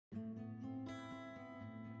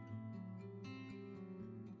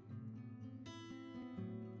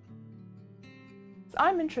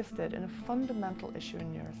I'm interested in a fundamental issue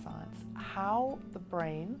in neuroscience, how the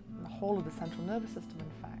brain, and the whole of the central nervous system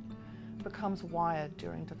in fact, becomes wired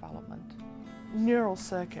during development. Neural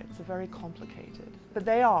circuits are very complicated, but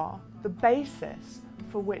they are the basis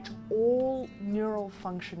for which all neural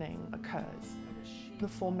functioning occurs. The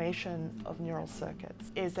formation of neural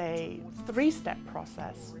circuits is a three-step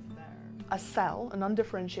process. A cell, an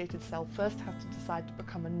undifferentiated cell, first has to decide to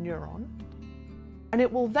become a neuron, and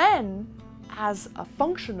it will then, as a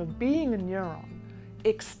function of being a neuron,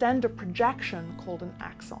 extend a projection called an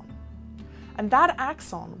axon. And that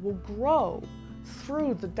axon will grow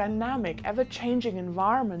through the dynamic, ever-changing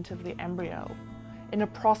environment of the embryo in a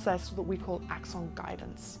process that we call axon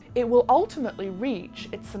guidance. It will ultimately reach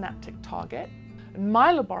its synaptic target, and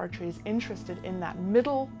my laboratory is interested in that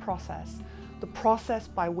middle process, the process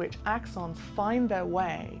by which axons find their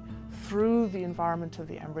way through the environment of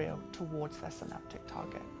the embryo towards their synaptic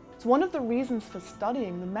target. So one of the reasons for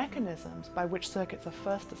studying the mechanisms by which circuits are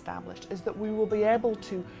first established is that we will be able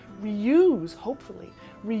to reuse, hopefully,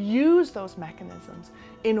 reuse those mechanisms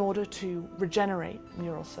in order to regenerate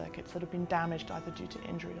neural circuits that have been damaged either due to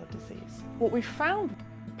injury or disease. What we found,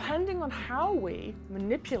 depending on how we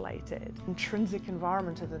manipulated the intrinsic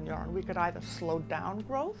environment of the neuron, we could either slow down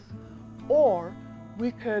growth or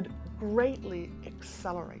we could greatly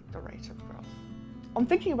accelerate the rate of growth. On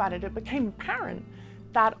thinking about it, it became apparent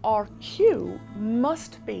that our cue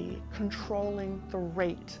must be controlling the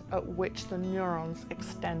rate at which the neurons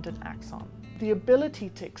extend an axon. The ability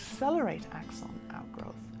to accelerate axon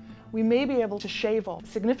outgrowth, we may be able to shave off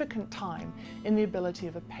significant time in the ability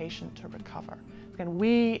of a patient to recover. Again,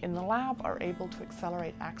 we in the lab are able to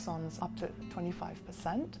accelerate axons up to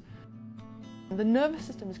 25%. The nervous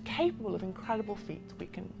system is capable of incredible feats. We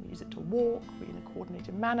can use it to walk in a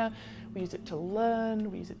coordinated manner, we use it to learn,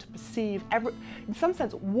 we use it to perceive. In some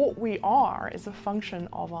sense, what we are is a function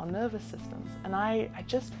of our nervous systems. And I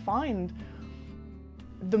just find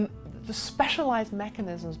the specialized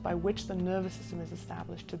mechanisms by which the nervous system is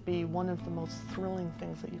established to be one of the most thrilling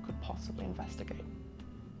things that you could possibly investigate.